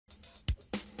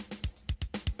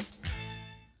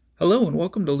Hello and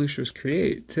welcome to Lucius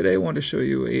Create. Today I want to show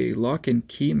you a lock and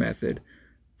key method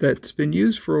that's been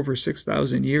used for over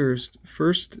 6,000 years,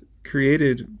 first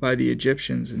created by the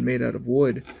Egyptians and made out of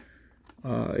wood.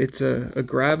 It's a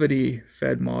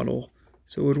gravity-fed model,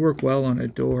 so it would work well on a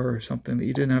door or something that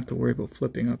you didn't have to worry about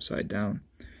flipping upside down.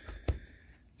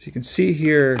 So you can see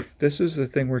here, this is the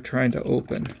thing we're trying to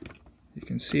open. You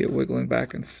can see it wiggling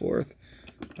back and forth.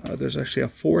 There's actually a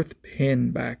fourth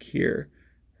pin back here,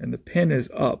 and the pin is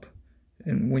up.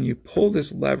 And when you pull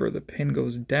this lever, the pin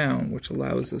goes down, which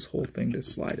allows this whole thing to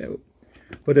slide out.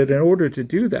 But in order to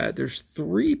do that, there's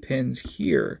 3 pins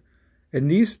here,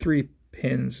 and these 3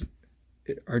 pins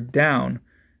are down.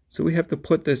 So we have to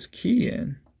put this key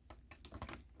in,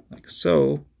 like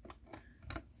so.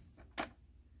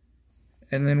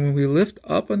 And then when we lift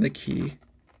up on the key,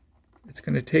 it's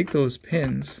going to take those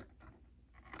pins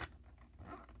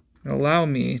and allow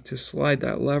me to slide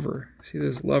that lever. See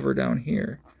this lever down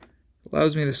here? It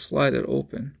allows me to slide it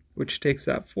open, which takes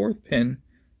that 4th pin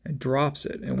and drops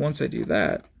it. And once I do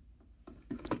that,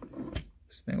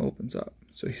 this thing opens up.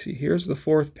 So you see, here's the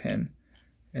 4th pin,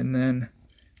 and then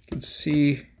you can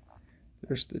see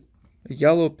there's a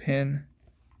yellow pin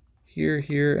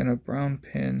here, and a brown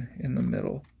pin in the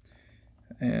middle.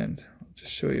 And I'll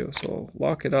just show you. So I'll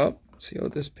lock it up. See how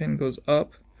this pin goes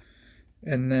up,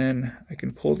 and then I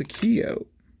can pull the key out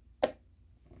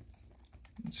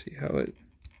and see how it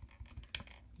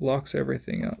locks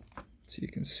everything up. So you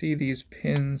can see these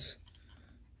pins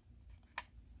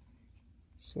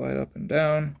slide up and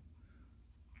down.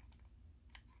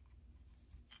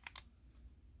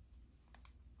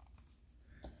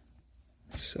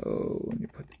 So when you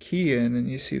put the key in, and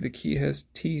you see the key has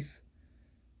teeth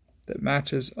that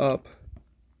matches up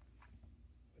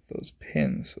with those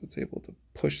pins, so it's able to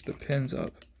push the pins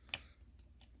up.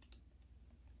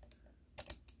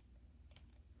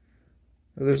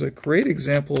 There's a great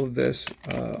example of this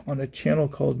on a channel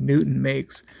called Newton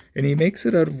Makes, and he makes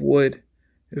it out of wood,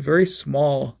 very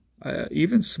small,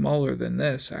 even smaller than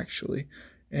this actually,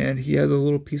 and he has a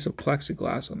little piece of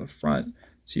plexiglass on the front,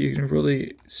 so you can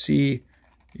really see,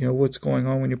 what's going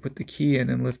on when you put the key in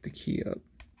and lift the key up.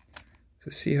 So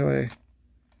see how I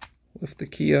lift the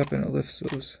key up and it lifts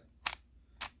those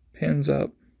pins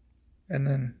up, and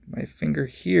then my finger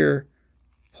here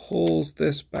pulls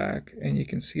this back, and you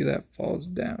can see that falls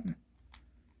down.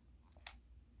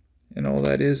 And all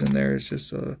that is in there is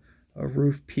just a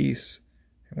roof piece.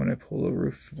 And when I pull the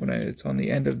roof, it's on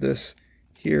the end of this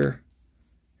here,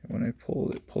 and when I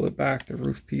pull it back, the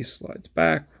roof piece slides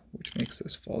back, which makes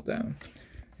this fall down.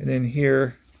 And in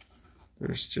here,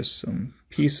 there's just some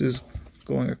pieces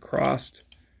going across,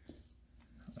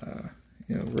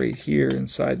 right here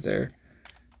inside there,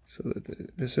 so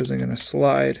that this isn't going to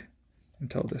slide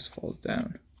until this falls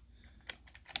down.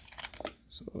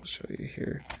 So I'll show you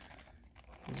here.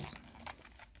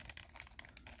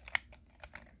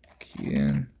 Key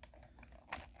in,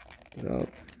 put it up,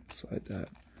 slide that.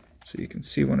 So you can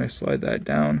see when I slide that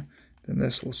down, then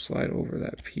this will slide over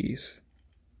that piece.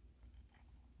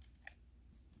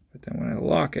 But then when I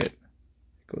lock it,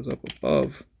 it goes up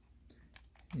above,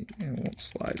 and it won't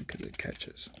slide because it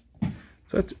catches.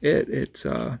 So that's it. It's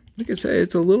like I said,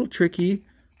 it's a little tricky.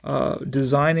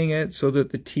 Designing it so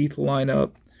that the teeth line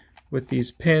up with these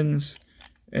pins,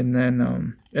 and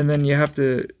then you have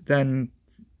to then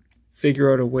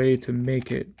figure out a way to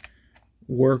make it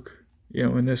work,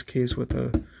 in this case with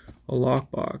a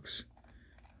lockbox.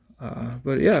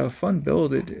 But yeah, a fun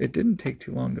build. It didn't take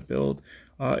too long to build.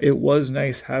 It was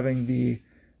nice having the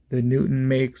Newton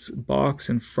Makes box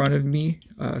in front of me,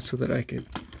 so that I could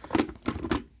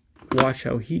watch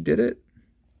how he did it.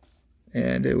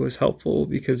 And it was helpful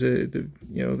because there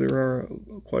are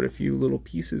quite a few little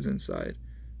pieces inside.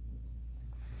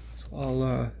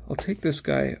 So I'll take this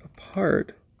guy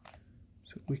apart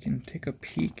so we can take a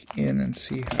peek in and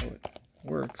see how it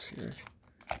works here.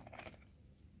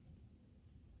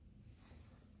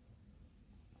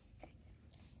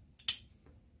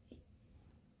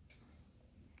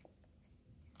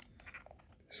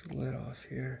 This lid off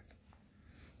here.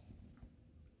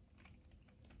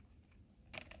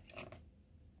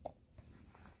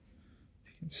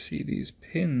 See these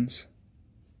pins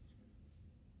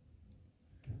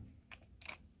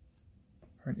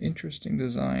are an interesting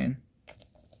design.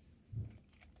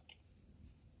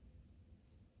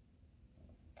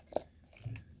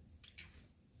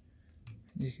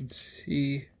 You can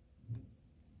see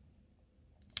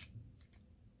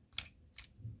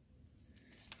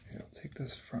I'll take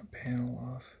this front panel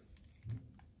off.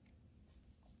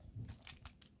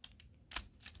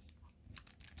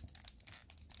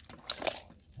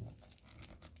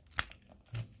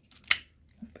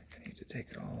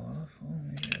 take it all off. Oh,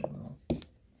 maybe I will.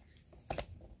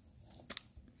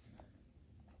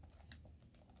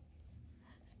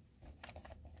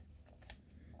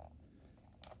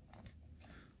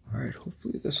 Alright,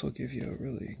 hopefully this will give you a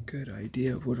really good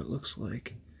idea of what it looks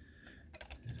like.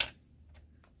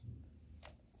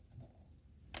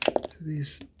 So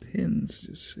these pins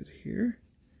just sit here.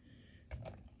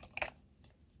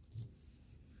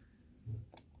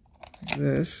 Like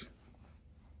this.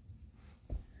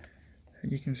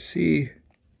 And you can see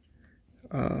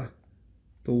the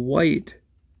white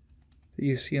that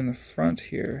you see in the front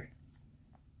here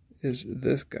is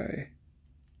this guy.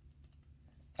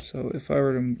 So if I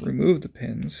were to remove the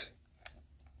pins,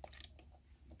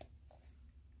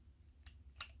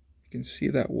 you can see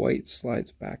that white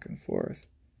slides back and forth.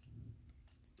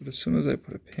 But as soon as I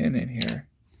put a pin in here,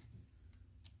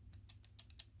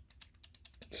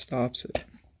 it stops it.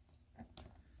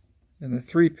 And the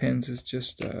 3 pins is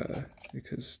just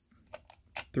because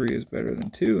 3 is better than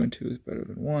 2 and 2 is better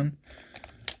than 1.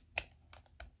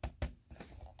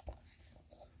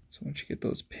 So once you get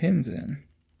those pins in,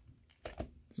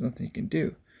 there's nothing you can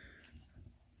do.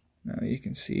 Now you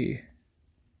can see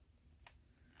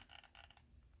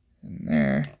in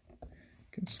there, you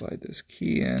can slide this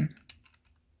key in.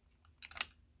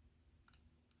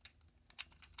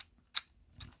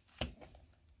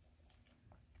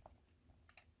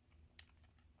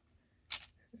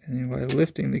 And then by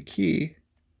lifting the key,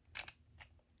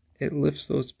 it lifts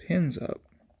those pins up.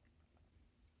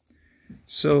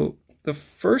 So the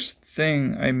first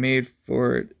thing I made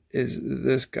for it is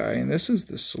this guy, and this is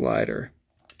the slider.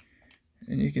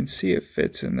 And you can see it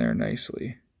fits in there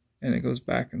nicely, and it goes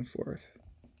back and forth.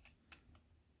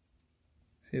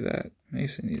 See that?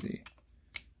 Nice and easy.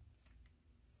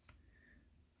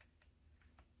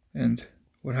 And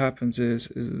what happens is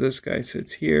this guy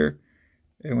sits here,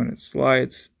 and when it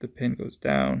slides, the pin goes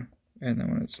down, and then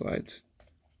when it slides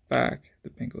back, the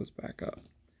pin goes back up.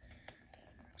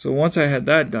 So once I had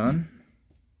that done,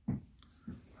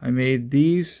 I made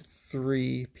these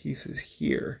 3 pieces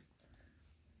here.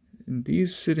 And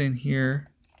these sit in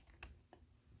here.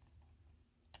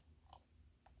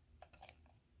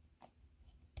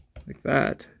 Like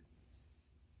that.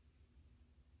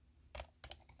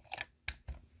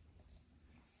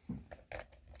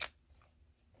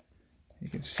 You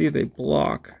can see they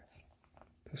block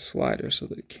the slider so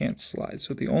that it can't slide.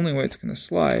 So the only way it's going to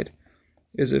slide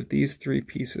is if these 3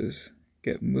 pieces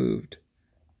get moved.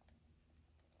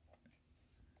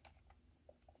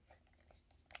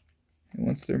 And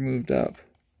once they're moved up,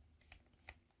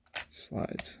 it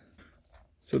slides.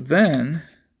 So then,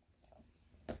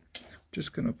 I'm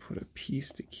just going to put a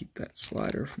piece to keep that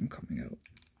slider from coming out.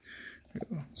 There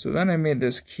we go. So then I made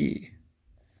this key.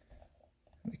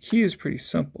 The key is pretty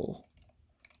simple.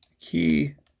 The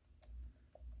key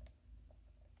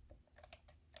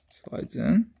slides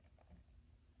in.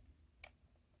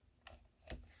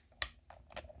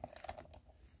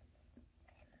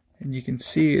 And you can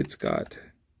see it's got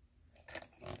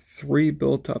 3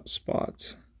 built-up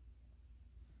spots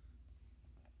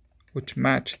which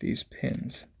match these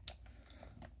pins,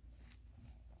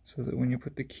 so that when you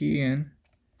put the key in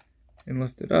and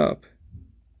lift it up,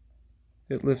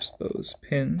 it lifts those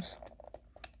pins,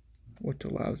 which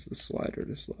allows the slider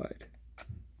to slide.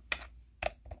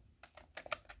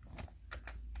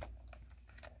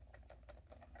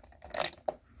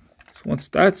 So once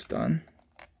that's done,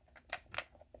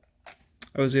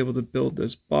 I was able to build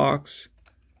this box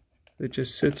that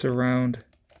just sits around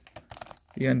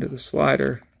the end of the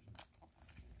slider.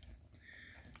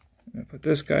 I put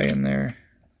this guy in there,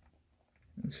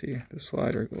 and see the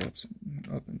slider go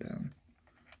up and down.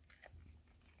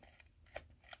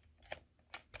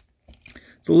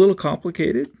 It's a little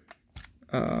complicated,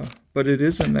 but it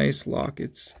is a nice lock.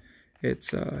 It's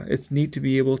neat to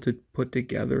be able to put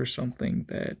together something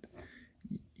that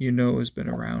you know has been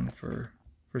around for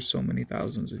so many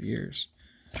thousands of years.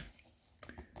 So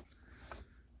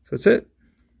that's it.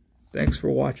 Thanks for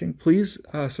watching. Please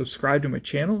subscribe to my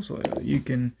channel so you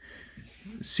can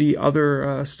see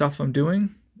other stuff I'm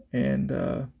doing.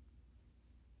 And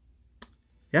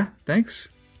yeah, thanks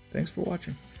for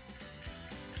watching.